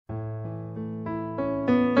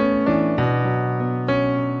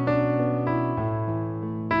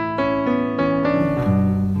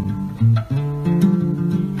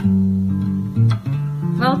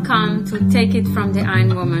to Take It from the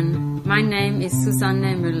Ironwoman. My name is Susanne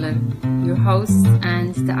Müller, your host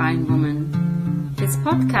and the Ironwoman. This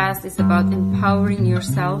podcast is about empowering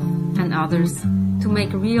yourself and others to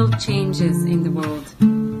make real changes in the world.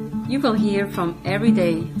 You will hear from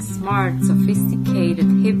everyday, smart,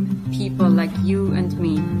 sophisticated, hip people like you and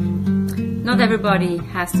me. Not everybody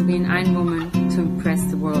has to be an Ironwoman to impress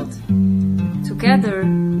the world. Together,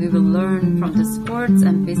 we will learn from the sports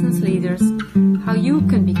and business leaders how you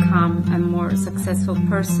can become a more successful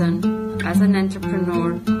person as an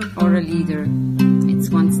entrepreneur or a leader. It's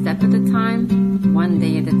one step at a time, one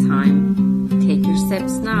day at a time. Take your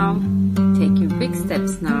steps now. Take your big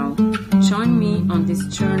steps now. Join me on this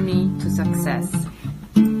journey to success.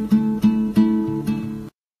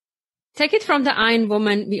 Take it from the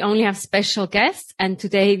Ironwoman. We only have special guests, and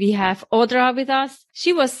today we have Audra with us.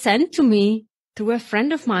 She was sent to me through a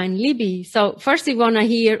friend of mine, Libby. So first we want to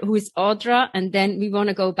hear who is Audra, and then we want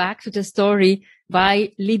to go back to the story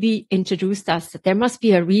why Libby introduced us. There must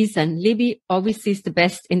be a reason. Libby always sees the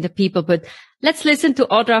best in the people, but let's listen to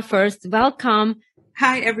Audra first. Welcome.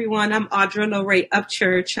 Hi, everyone. I'm Audra Lowray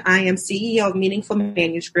Upchurch. I am CEO of Meaningful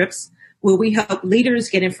Manuscripts, where we help leaders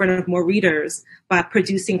get in front of more readers by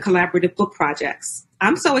producing collaborative book projects.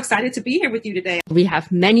 I'm so excited to be here with you today. We have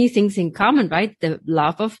many things in common, right? The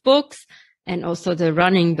love of books and also the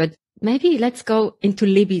running, but maybe let's go into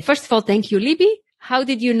Libby. First of all, thank you, Libby. How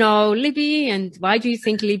did you know Libby, and why do you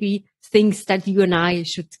think Libby thinks that you and I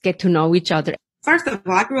should get to know each other? First of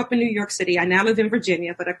all, I grew up in New York City. I now live in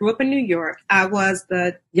Virginia, but I grew up in New York. I was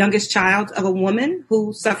the youngest child of a woman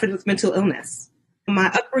who suffered with mental illness. My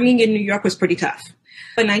upbringing in New York was pretty tough.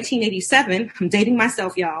 In 1987, I'm dating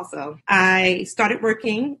myself, y'all, so I started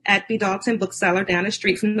working at B. Dalton Bookseller down the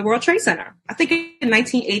street from the World Trade Center. I think in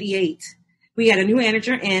 1988, we had a new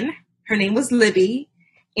manager in. Her name was Libby,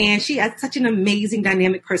 and she had such an amazing,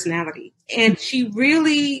 dynamic personality. And she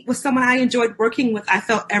really was someone I enjoyed working with. I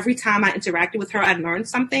felt every time I interacted with her, I learned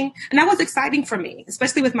something. And that was exciting for me,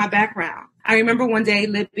 especially with my background. I remember one day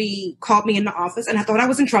Libby called me in the office, and I thought I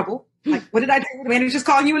was in trouble. Like, what did I do? The manager's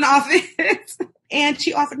calling you in the office. And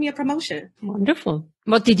she offered me a promotion. Wonderful.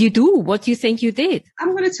 What did you do? What do you think you did?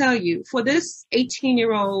 I'm going to tell you, for this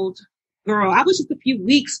 18-year-old girl, I was just a few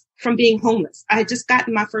weeks from being homeless. I had just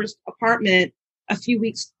gotten my first apartment a few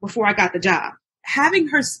weeks before I got the job. Having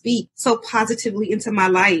her speak so positively into my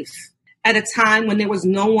life at a time when there was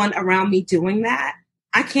no one around me doing that,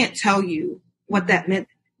 I can't tell you what that meant.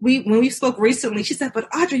 When we spoke recently, she said,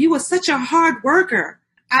 but Audra, you were such a hard worker.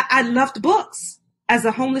 I loved books. As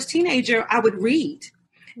a homeless teenager, I would read,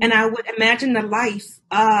 and I would imagine the life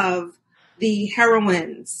of the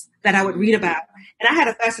heroines that I would read about. And I had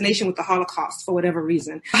a fascination with the Holocaust for whatever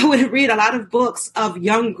reason. I would read a lot of books of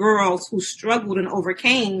young girls who struggled and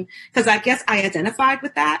overcame, because I guess I identified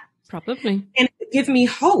with that. Probably. And it would give me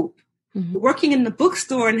hope. Mm-hmm. Working in the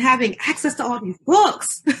bookstore and having access to all these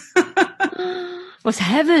books. Was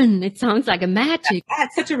heaven. It sounds like a magic. I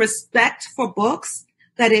had such a respect for books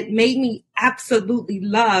that it made me absolutely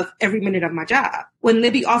love every minute of my job. When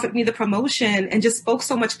Libby offered me the promotion and just spoke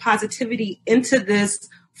so much positivity into this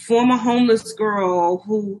former homeless girl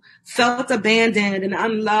who felt abandoned and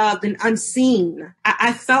unloved and unseen,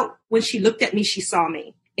 I felt when she looked at me, she saw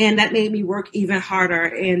me. And that made me work even harder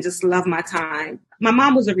and just love my time. My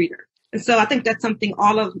mom was a reader. And so I think that's something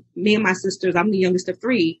all of me and my sisters, I'm the youngest of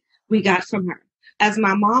three, we got from her. As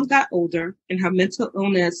my mom got older and her mental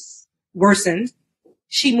illness worsened,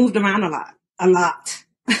 she moved around a lot.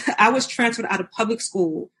 I was transferred out of public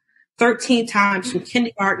school 13 times from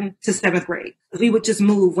kindergarten to 7th grade. We would just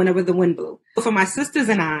move whenever the wind blew. For my sisters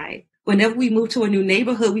and I, whenever we moved to a new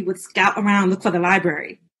neighborhood, we would scout around, look for the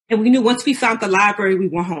library. And we knew once we found the library, we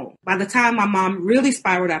were home. By the time my mom really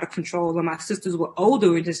spiraled out of control and my sisters were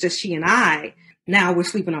older, and it's just she and I, now we're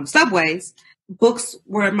sleeping on subways, books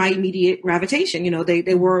were my immediate gravitation. You know,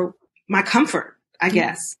 they were my comfort, I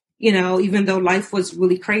guess. You know, even though life was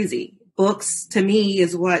really crazy, books to me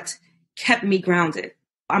is what kept me grounded.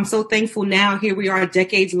 I'm so thankful now, here we are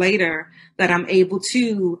decades later, that I'm able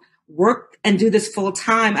to work and do this full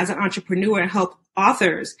time as an entrepreneur and help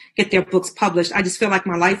authors get their books published. I just feel like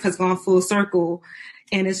my life has gone full circle,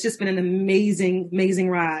 and it's just been an amazing,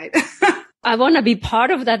 amazing ride. I want to be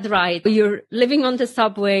part of that ride. You're living on the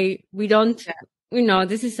subway. We don't, you know,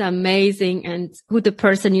 this is amazing, and who the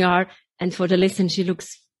person you are. And for the listener, she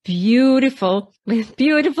looks beautiful with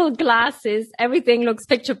beautiful glasses. Everything looks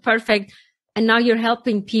picture perfect. And now you're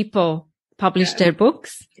helping people publish their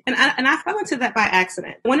books. And I fell into that by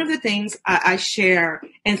accident. One of the things I share,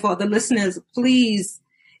 and for the listeners, please,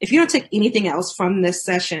 if you don't take anything else from this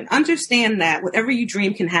session, understand that whatever you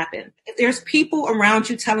dream can happen. If there's people around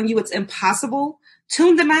you telling you it's impossible,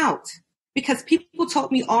 tune them out. Because people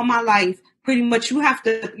told me all my life, pretty much you have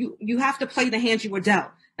to play the hand you were dealt.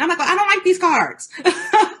 And I'm like, well, I don't like these cards.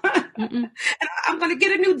 And I'm going to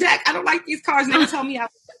get a new deck. I don't like these cards. And they tell me I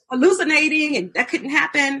was hallucinating and that couldn't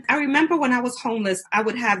happen. I remember when I was homeless, I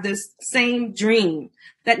would have this same dream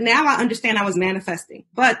that now I understand I was manifesting.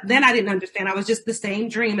 But then I didn't understand. I was just the same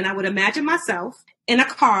dream. And I would imagine myself in a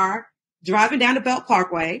car driving down the Belt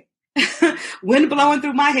Parkway, wind blowing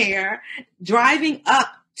through my hair, driving up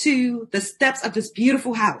to the steps of this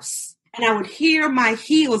beautiful house. And I would hear my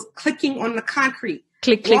heels clicking on the concrete.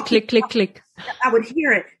 Click, click, click, click, click. I would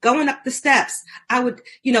hear it going up the steps. I would,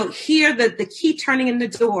 hear the key turning in the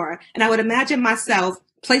door. And I would imagine myself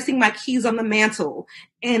placing my keys on the mantle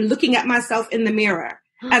and looking at myself in the mirror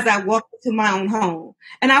as I walked into my own home.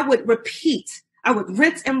 And I would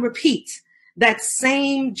rinse and repeat that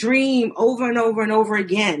same dream over and over and over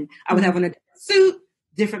again. I would have on a suit,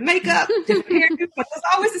 different makeup, different hairdo, but it was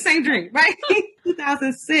always the same dream, right?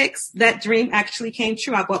 2006, that dream actually came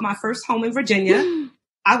true. I bought my first home in Virginia.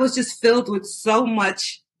 I was just filled with so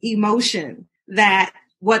much emotion that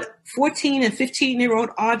what 14 and 15-year-old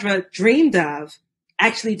Audra dreamed of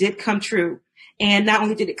actually did come true. And not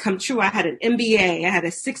only did it come true, I had an MBA, I had a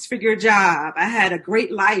 6-figure job, I had a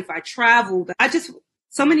great life, I traveled.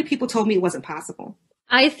 So many people told me it wasn't possible.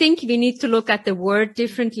 I think we need to look at the word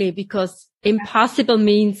differently, because impossible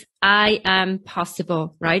means I am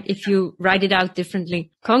possible, right? If you write it out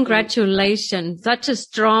differently. Congratulations. Such a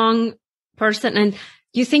strong person. And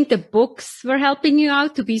you think the books were helping you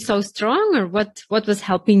out to be so strong, or what was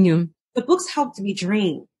helping you? The books helped me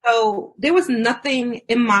dream. So there was nothing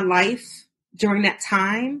in my life during that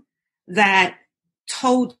time that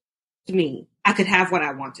told me I could have what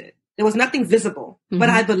I wanted. There was nothing visible, but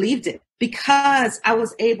I believed it because I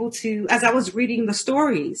was able to, as I was reading the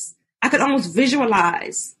stories, I could almost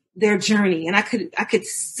visualize their journey, and I could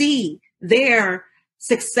see their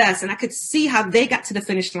success, and I could see how they got to the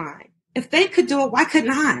finish line. If they could do it, why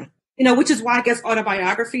couldn't I? Which is why I guess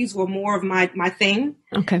autobiographies were more of my thing.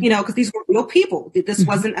 Okay. Because these were real people. This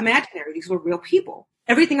wasn't imaginary. These were real people.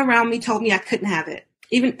 Everything around me told me I couldn't have it.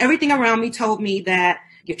 Even everything around me told me that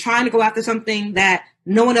you're trying to go after something that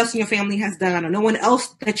no one else in your family has done, or no one else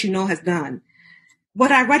that you know has done.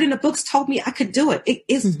 What I read in the books told me I could do it. It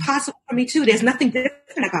is possible for me too. There's nothing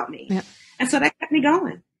different about me. Yeah. And so that kept me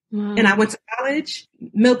going. Wow. And I went to college,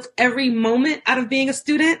 milked every moment out of being a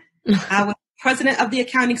student. I was president of the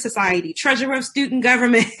Accounting Society, treasurer of student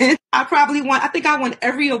government. I think I won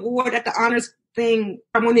every award at the honors thing,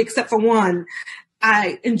 only except for one.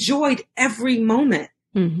 I enjoyed every moment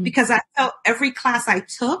because I felt every class I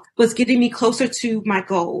took was getting me closer to my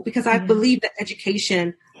goal, because I believed that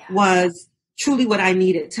education was truly what I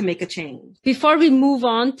needed to make a change. Before we move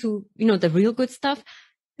on to, the real good stuff,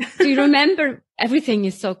 do you remember, everything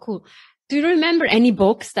is so cool. Do you remember any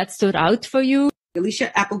books that stood out for you?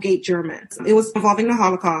 Alicia Applegate German. It was involving the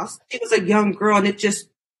Holocaust. She was a young girl, and it just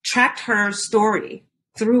tracked her story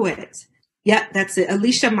through it. Yeah, that's it.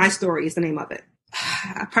 Alicia, My Story is the name of it.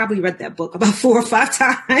 I probably read that book about 4 or 5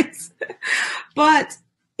 times, but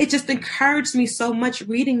it just encouraged me so much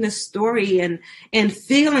reading this story and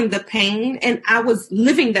feeling the pain. And I was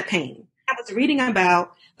living the pain. I was reading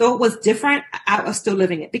about, though it was different, I was still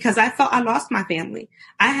living it because I felt I lost my family.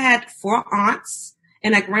 I had 4 aunts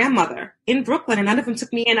and a grandmother in Brooklyn, and none of them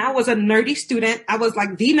took me in. I was a nerdy student. I was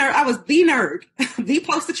like the nerd. I was the nerd, the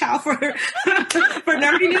poster child for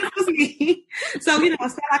nerdiness was me. So, it's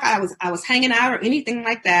not like I was hanging out or anything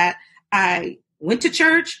like that. I went to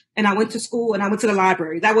church and I went to school and I went to the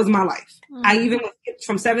library. That was my life. Mm-hmm. I even went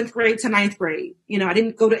from 7th grade to 9th grade. I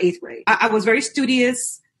didn't go to 8th grade. I was very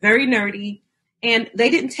studious, very nerdy, and they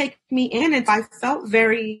didn't take me in. And I felt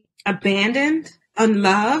very abandoned,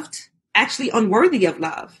 unloved, actually unworthy of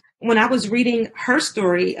love. When I was reading her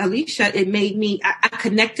story, Alicia, it made me, I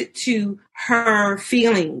connected to her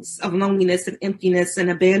feelings of loneliness and emptiness and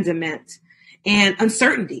abandonment and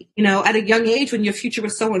uncertainty. At a young age, when your future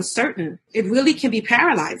was so uncertain, it really can be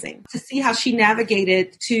paralyzing to see how she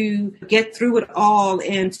navigated to get through it all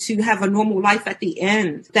and to have a normal life at the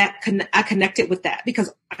end. I connected with that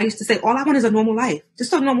because I used to say, all I want is a normal life,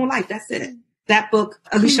 just a normal life. That's it. That book,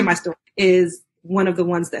 Alicia, My Story, is one of the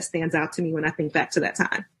ones that stands out to me when I think back to that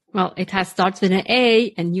time. Well, it starts with an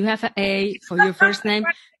A, and you have an A for your first name.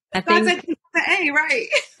 I think the A, right?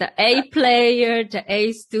 The A player, the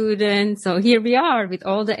A student. So here we are with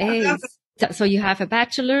all the A's. So you have a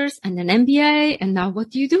bachelor's and an MBA, and now what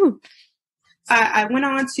do you do? I went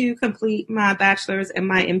on to complete my bachelor's and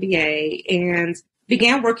my MBA, and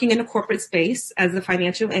began working in a corporate space as a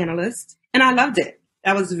financial analyst, and I loved it.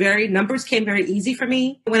 Numbers came very easy for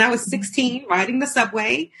me. When I was 16, riding the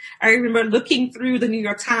subway, I remember looking through the New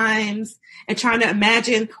York Times and trying to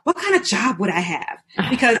imagine what kind of job would I have?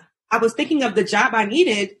 Because I was thinking of the job I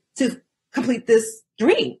needed to complete this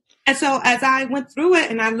dream. And so as I went through it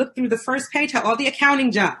and I looked through the first page, had all the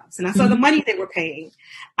accounting jobs, and I saw the money they were paying,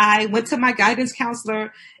 I went to my guidance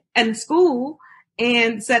counselor in school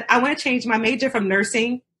and said, I want to change my major from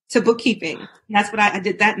nursing to bookkeeping. That's what I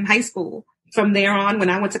did that in high school. From there on, when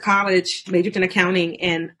I went to college, majored in accounting,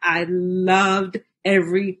 and I loved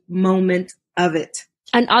every moment of it.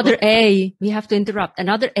 Another A, we have to interrupt.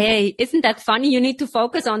 Another A. Isn't that funny? You need to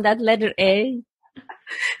focus on that letter A.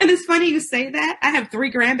 And it's funny you say that. I have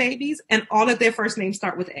 3 grandbabies and all of their first names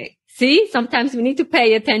start with A. See, sometimes we need to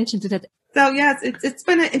pay attention to that. So yes, it's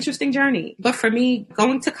been an interesting journey. But for me,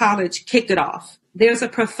 going to college kicked it off. There's a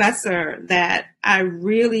professor that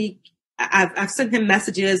I've sent him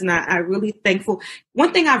messages and I'm really thankful.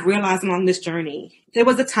 One thing I've realized along this journey, there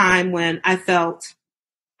was a time when I felt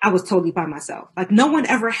I was totally by myself. Like no one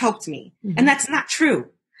ever helped me. Mm-hmm. And that's not true.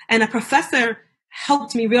 And a professor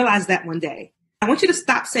helped me realize that one day. I want you to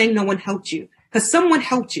stop saying no one helped you because someone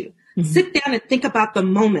helped you. Mm-hmm. Sit down and think about the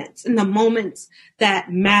moments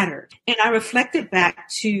that mattered. And I reflected back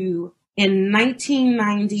to in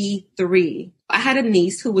 1993, I had a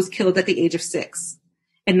niece who was killed at the age of 6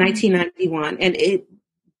 in 1991. And it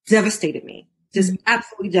devastated me, just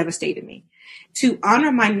absolutely devastated me. To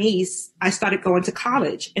honor my niece, I started going to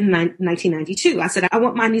college in 1992. I said, I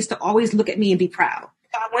want my niece to always look at me and be proud.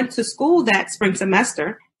 I went to school that spring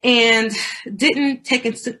semester and didn't take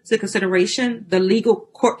into consideration the legal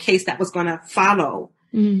court case that was going to follow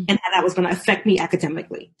and how that was going to affect me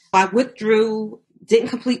academically. I withdrew, didn't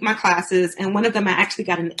complete my classes, and one of them I actually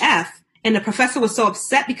got an F, and the professor was so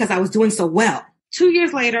upset because I was doing so well. 2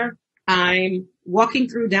 years later, I'm walking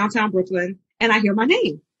through downtown Brooklyn, and I hear my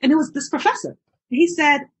name, and it was this professor. He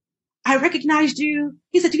said, I recognized you.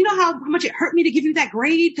 He said, do you know how much it hurt me to give you that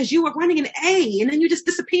grade? Because you were running an A, and then you just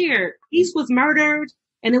disappeared. Niece was murdered.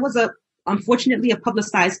 And it was unfortunately a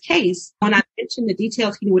publicized case. When I mentioned the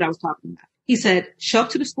details, he knew what I was talking about. He said, show up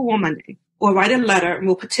to the school on Monday or write a letter and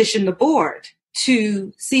we'll petition the board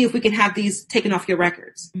to see if we can have these taken off your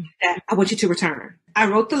records. And I want you to return. I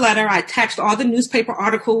wrote the letter. I attached all the newspaper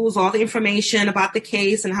articles, all the information about the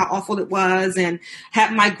case and how awful it was, and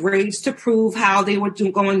had my grades to prove how they were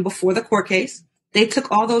going before the court case. They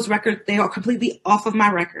took all those records. They are completely off of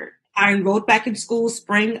my record. I enrolled back in school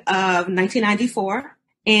spring of 1994.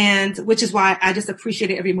 And which is why I just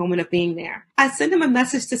appreciated every moment of being there. I sent him a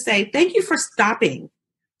message to say, thank you for stopping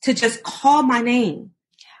to just call my name.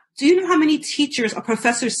 Do you know how many teachers or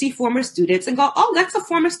professors see former students and go, oh, that's a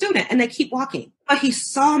former student, and they keep walking? But he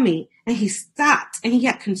saw me and he stopped and he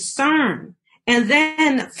had concern and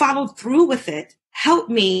then followed through with it,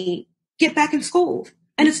 helped me get back in school.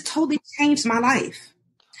 And it's totally changed my life.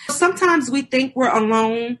 Sometimes we think we're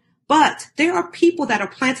alone, but there are people that are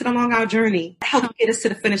planted along our journey to help get us to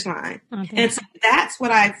the finish line. Okay. And so that's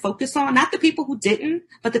what I focus on. Not the people who didn't,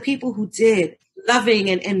 but the people who did, loving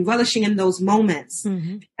and relishing in those moments.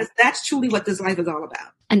 Mm-hmm. Because that's truly what this life is all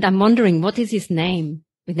about. And I'm wondering, what is his name?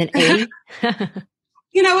 With an A?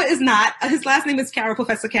 You know, it is not. His last name is Carroll,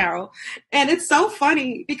 Professor Carroll. And it's so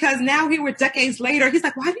funny because now here we're decades later. He's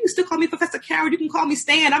like, why do you still call me Professor Carroll? You can call me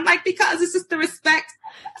Stan. I'm like, because it's just the respect.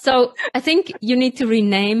 So I think you need to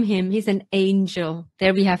rename him. He's an angel.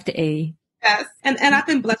 There we have the A. Yes. And I've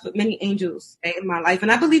been blessed with many angels in my life.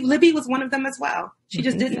 And I believe Libby was one of them as well. She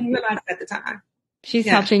just didn't realize it at the time. She's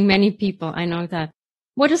helping many people. I know that.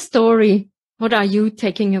 What a story. What are you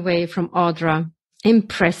taking away from Audra?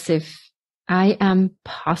 Impressive. I am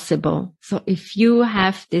possible. So if you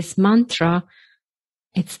have this mantra,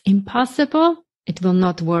 it's impossible, it will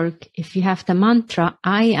not work. If you have the mantra,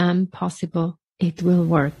 I am possible, it will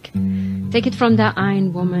work. Take it from the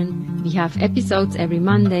Ironwoman. We have episodes every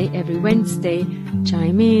Monday, every Wednesday.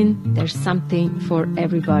 Chime in. There's something for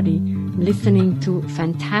everybody. Listening to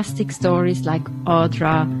fantastic stories like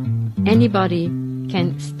Audra. Anybody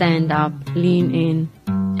can stand up, lean in,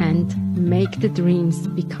 and make the dreams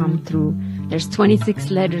become true. There's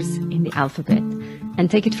 26 letters in the alphabet.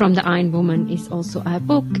 And Take It From the Ironwoman is also a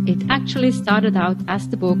book. It actually started out as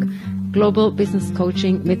the book Global Business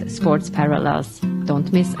Coaching with Sports Parallels.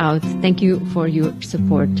 Don't miss out. Thank you for your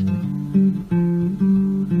support.